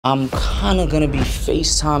I'm kinda gonna be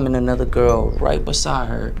FaceTiming another girl right beside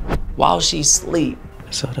her while she's asleep. I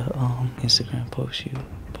saw the Instagram post you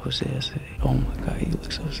posted yesterday. Oh my god, you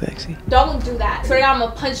look so sexy. Don't do that. So I'm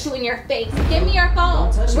gonna punch you in your face. Give me your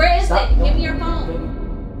phone. Where is it? Give me your phone.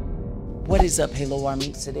 What is up, Halo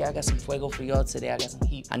Army? Today I got some fuego for y'all. Today I got some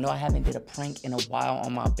heat. I know I haven't did a prank in a while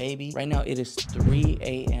on my baby. Right now it is 3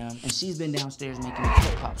 a.m. and she's been downstairs making me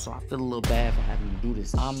hip hop, so I feel a little bad for having to do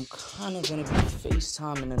this. I'm kinda gonna be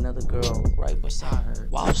FaceTiming another girl right beside her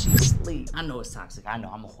while she's asleep. I know it's toxic. I know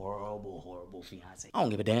I'm a horrible fiance. I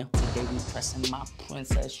don't give a damn. Today we pressing my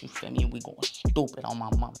princess, you feel me? We going stupid on my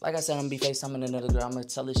mama. Like I said, I'm gonna be FaceTiming another girl. I'm gonna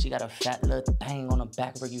tell her she got a fat little thing on the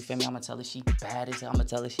back of her, you feel me? I'm gonna tell her she bad as hell. I'm gonna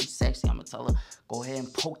tell her she sexy. I'm gonna tell her, go ahead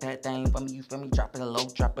and poke that thing for me, you feel me? Drop it low,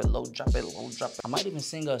 drop it low, drop it low, drop it. I might even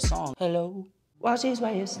sing her a song. Hello, while she's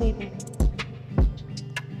right here sleeping.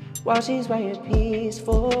 While she's right here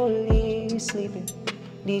peacefully sleeping.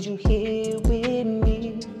 Need you here with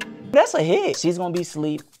me. That's a hit. She's gonna be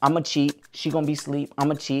asleep, I'ma cheat. She gonna be asleep,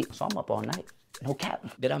 I'ma cheat. So I'm up all night, no cap.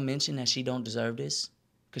 Did I mention that she don't deserve this?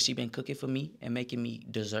 Cause she been cooking for me and making me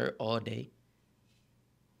dessert all day.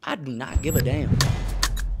 I do not give a damn.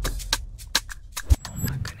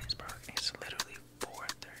 My goodness, bro, it's literally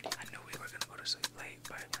 4:30. I knew we were gonna go to sleep late,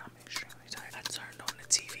 but I'm extremely tired. I turned on the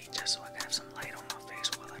TV just so I can have some light on my face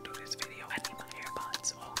while I do this video. I need my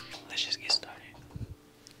AirPods. Oh, let's just get started.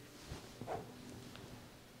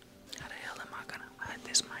 How the hell am I gonna hide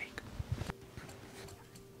this mic?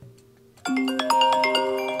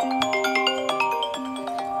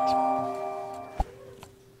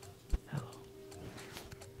 Hello.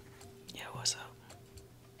 Yeah, what's up?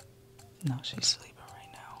 No, she's sleeping.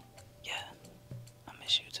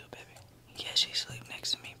 Yeah, she sleep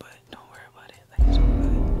next to me, but don't worry about it. Like, it's all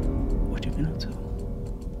good. What you been up to?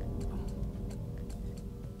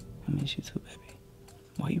 I miss you too, baby.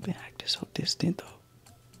 Why you been acting so distant, though?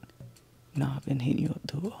 No, I've been hitting you up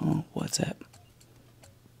through WhatsApp.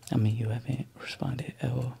 I mean, you haven't responded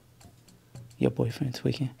at all. Your boyfriend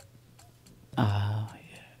tweaking? Yeah.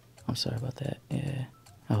 I'm sorry about that. Yeah.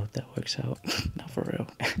 I hope that works out. Not for real.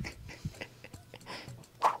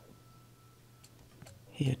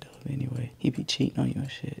 He a dub anyway. He be cheating on you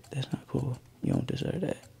and shit. That's not cool. You don't deserve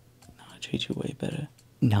that. No, I treat you way better.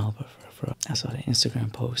 No, but for I saw the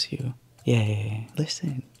Instagram post you. Yeah.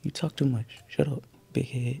 Listen, you talk too much. Shut up, big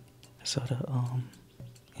head. I saw the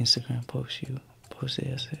Instagram post you posted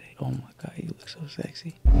yesterday. Oh my god, you look so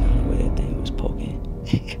sexy. The way that thing was poking.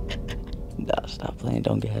 Nah, stop playing.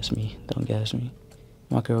 Don't gas me. Don't gas me.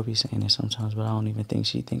 My girl be saying this sometimes, but I don't even think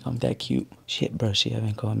she think I'm that cute. Shit, bro, she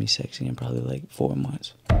haven't called me sexy in probably like 4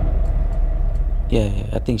 months. Yeah,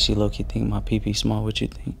 I think she low-key think my pee-pee small. What you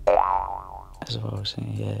think? That's what I was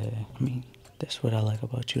saying, yeah. I mean, that's what I like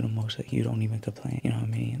about you the most. Like, you don't even complain, you know what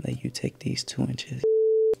I mean? Like, you take these 2 inches.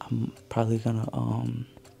 I'm probably gonna,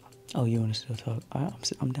 oh, you wanna still talk?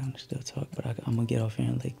 I'm down to still talk, but I'm gonna get off here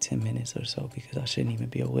in like 10 minutes or so because I shouldn't even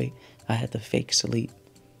be awake. I had to fake sleep.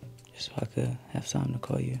 So I could have time to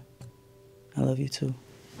call you. I love you too.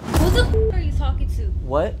 Who the f are you talking to?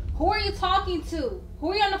 What? Who are you talking to? Who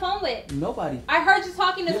are you on the phone with? Nobody. I heard you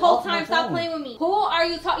talking this whole time. Stop playing with me. Who are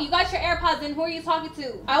you talking? You got your AirPods in. Who are you talking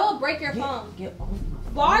to? I will break your phone. Get off my phone.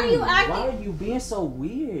 Why are you acting? Why are you being so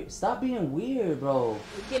weird? Stop being weird, bro.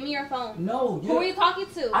 Give me your phone. No. Who are you talking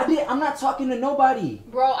to? I'm not talking to nobody.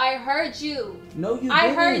 Bro, I heard you. No, you didn't.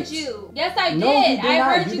 I heard you. Yes, I did. No, you did I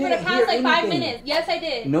heard not. you for the past like 5 minutes. Yes, I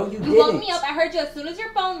did. No, you didn't. You woke me up. I heard you as soon as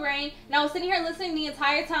your phone rang, and I was sitting here listening the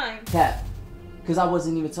entire time. Cap, because I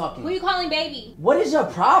wasn't even talking. Who are you calling baby? What is your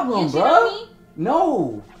problem, you bro? cheat on me?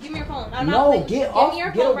 No. Give me your phone. I'm no, not playing. get off. Give me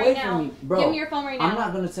your get phone away right from now. me, bro. Give me your phone right now. I'm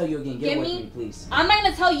not gonna tell you again. Get away from me, please. I'm not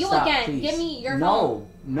gonna tell you Stop, again. please. Give me your phone.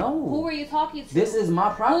 No. Who were you talking to? This is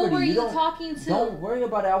my property. Who were you talking to? Don't worry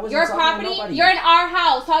about it. I wasn't your talking property. to nobody. You're in our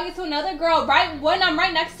house talking to another girl right when I'm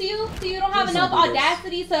right next to you. So you don't have enough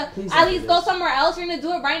audacity to at least go somewhere else. You're gonna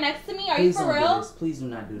do it right next to me. Are you for real? Please do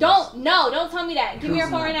not do this. Don't tell me that. Give me your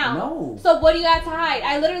phone right now. No. So what do you have to hide?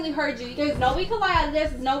 I literally heard you. There's no way you could lie on this.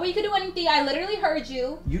 There's no way you could do anything. I literally heard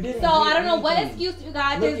you. You didn't. So I don't know what excuse you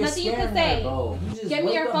got. There's nothing you can say. Give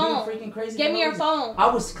me your phone. Give me your phone. I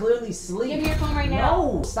was clearly asleep. Give me your phone right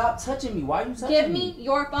now. No, stop touching me. Why are you touching me? Give me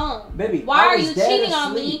your phone. Baby, why are you cheating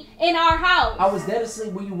on me in our house? I was dead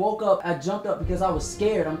asleep when you woke up. I jumped up because I was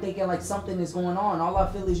scared. I'm thinking like something is going on. All I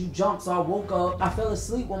feel is you jumped, so I woke up. I fell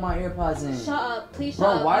asleep with my AirPods in. Shut up. Please shut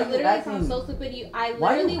up. Why you literally sound so stupid. I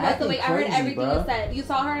literally was the way I heard everything you said. You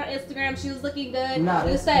saw her on Instagram. She was looking good. Nah,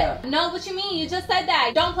 you said, no, what you mean? You just said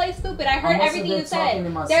that. Don't play stupid. I heard everything you said.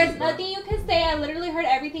 There's nothing you can say I literally heard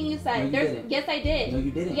everything you said. No, you didn't. Yes, I did. No,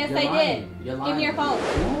 you didn't. Yes, You're I lying. did. You're lying. Give me your phone.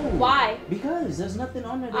 No. Why? Because there's nothing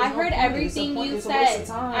on there. There's I no heard point. everything you It's a waste said. of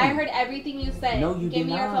time. I heard everything you said. No, you Give did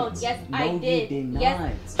me your not. phone. Yes, No, I did. you did not.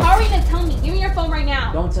 Yes. How are you gonna tell me? Give me your phone right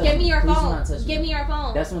now. Don't touch Give me your Please do phone. not touch me. Give me your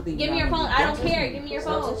phone. That's one thing. Give me your phone. I don't care. Give me your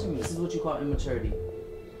Stop phone. touching me. This is what you call immaturity.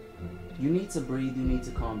 You need to breathe. You need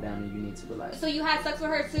to calm down, and you need to relax. So you had sex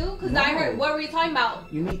with her too? Because No. I heard. What were you talking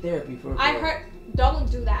about? You need therapy for. I heard.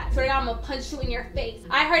 Don't do that. Straight I'm gonna punch you in your face.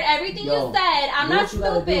 I heard everything you said. I'm not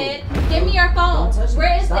stupid. Give me your phone.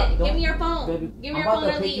 Where is it? Give me your phone. Baby, Give me your phone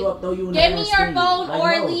or leave. Give Give me your phone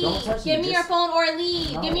or leave. Give me your phone or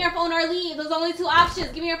leave. Give me your phone or leave. There's only two options.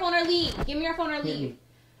 Give me your phone or leave. Give me your phone or leave.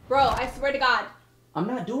 Bro, I swear to God. I'm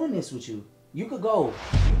not doing this with you. You could go.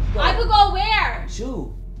 I could go where?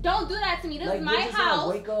 Shoot. Don't do that to me. This Like, is my you're just gonna house.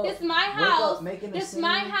 wake up- This is my wake house. up making a This is scene.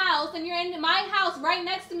 my house, and you're in my house right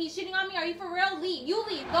next to me, shitting on me. Are you for real? Leave. You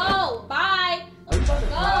leave. Go. Bye. Are you about to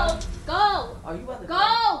cry? Go. Are you about to Go.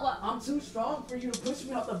 cry? I'm too strong for you to push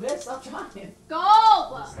me off the bed. Stop trying. Go.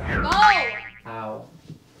 Go. Ow.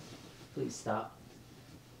 Please stop.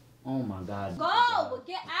 Oh my God. Go.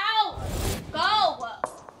 Get out. Go.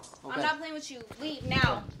 Okay. I'm not playing with you. Leave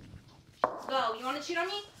now. Go. You want to cheat on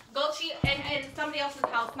me? Go cheat in somebody else's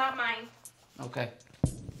house, not mine. Okay.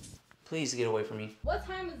 Please get away from me. What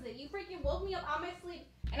time is it? You freaking woke me up out my sleep,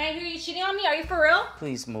 and I hear you cheating on me. Are you for real?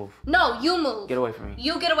 Please move. No, you move. Get away from me.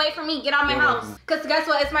 You get away from me. Get out my Get away house. from me. Cause guess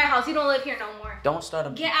what? It's my house. You don't live here no more. Don't start a.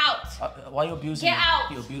 Get out. Why you abusing me? Get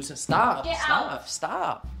out. You abusing. Stop. Get Stop. out.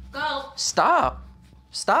 Stop. Go. Stop.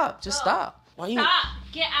 Stop. Just Go. stop. Why you? Stop.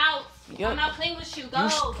 Get out. You're- I'm not playing with you. Go. You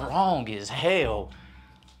strong as hell.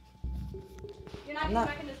 You're not getting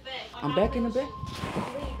back in this bed. I'm not back in playing the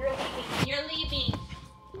with you. You're leaving.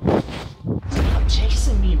 You're leaving. Stop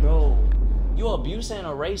chasing me, bro. You abusing an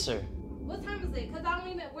eraser. What time is it? Cause I don't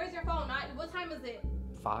even. Where's your phone? What time is it?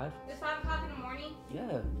 5? It's 5 o'clock in the morning.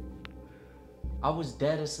 Yeah. I was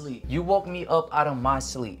dead asleep. You woke me up out of my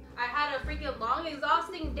sleep. I had a freaking long,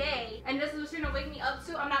 exhausting day, and this is what you're gonna wake me up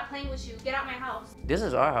to. I'm not playing with you. Get out my house. This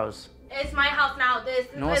is our house. It's my house now. This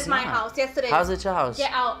is my house. Yes, it is. How's it your house?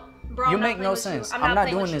 Get out, bro. You I'm not make playing no with sense. you. I'm not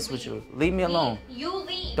playing doing this with you. Leave me alone. You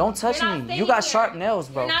leave. Don't touch You're not me. You staying got here. sharp nails,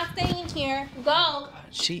 bro. You're not staying here. Go. God,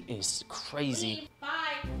 she is crazy. Leave.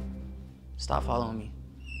 Bye. Stop following me.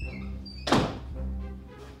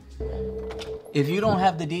 If you don't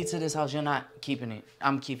have the deed to this house, you're not keeping it.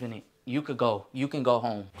 I'm keeping it. You could go. You can go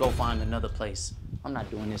home. Go find another place. I'm not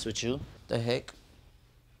doing this with you. The heck?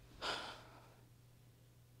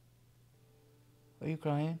 Are you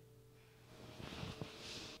crying?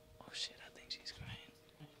 Oh shit, I think she's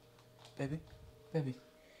crying. Baby, baby,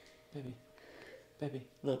 baby, baby.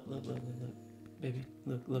 Look. Baby,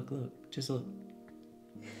 look. Just look.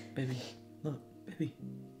 Baby, look, baby.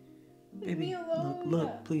 Leave me alone.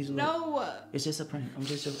 Look, please look. No. It's just a prank.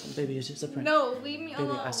 Baby, it's just a prank. No, leave me Baby,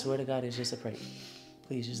 alone. I swear to God, it's just a prank.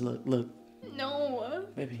 Please, just look. No.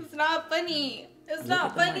 Baby. It's not funny. It's Look not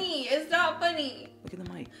at the funny. It's not funny. Look at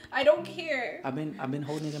the mic. I don't care. I've been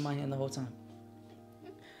holding it in my hand the whole time.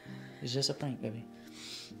 It's just a prank, baby.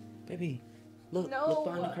 Baby, look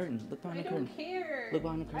behind the curtain. Look behind the curtain. I don't care. Look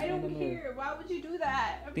behind the curtain. I in the don't mirror. care. Why would you do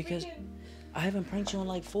that? Because I haven't pranked you in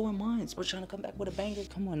like 4 months. We're trying to come back with a banger.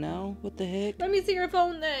 Come on now. What the heck? Let me see your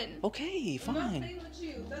phone then. Okay, I'm not fine. playing with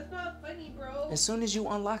you. That's not funny, bro. As soon as you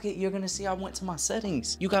unlock it, you're gonna see I went to my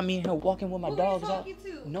settings. You got me in here walking with my Who dogs are out. you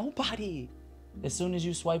talking to? Nobody. As soon as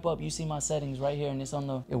you swipe up, you see my settings right here, and it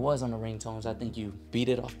was on the ringtones. I think you beat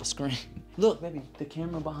it off the screen. Look, baby, the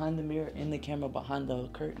camera behind the mirror and the camera behind the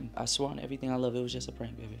curtain. I swear on everything I love, it was just a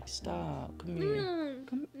prank, baby. Stop. Come here.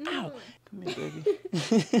 Come here,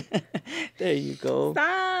 baby. There you go.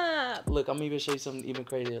 Stop. Look, I'm even show you something even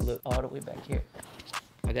crazier. Look, all the way back here.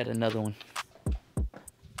 I got another one.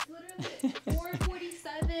 Literally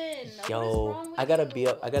 4:47. Yo, I gotta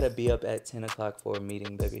be up at 10 o'clock for a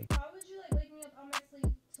meeting, baby. Why would you like wake me up on my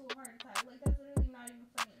sleep to a heart attack? Like that's literally not even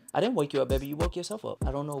funny. I didn't wake you up, baby. You woke yourself up.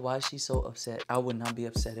 I don't know why she's so upset. I would not be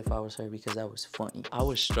upset if I was her because that was funny. I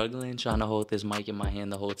was struggling trying to hold this mic in my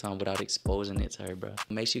hand the whole time without exposing it to her, bro.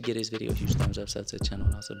 Make sure you get this video a huge thumbs up, sub to the channel,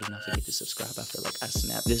 and also do not forget to subscribe. I feel like I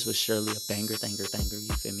snapped. This was surely a banger, you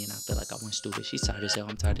feel me? And I feel like I went stupid. She's tired as hell.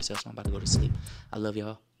 I'm tired as hell, so I'm about to go to sleep. I love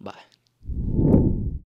y'all. Bye.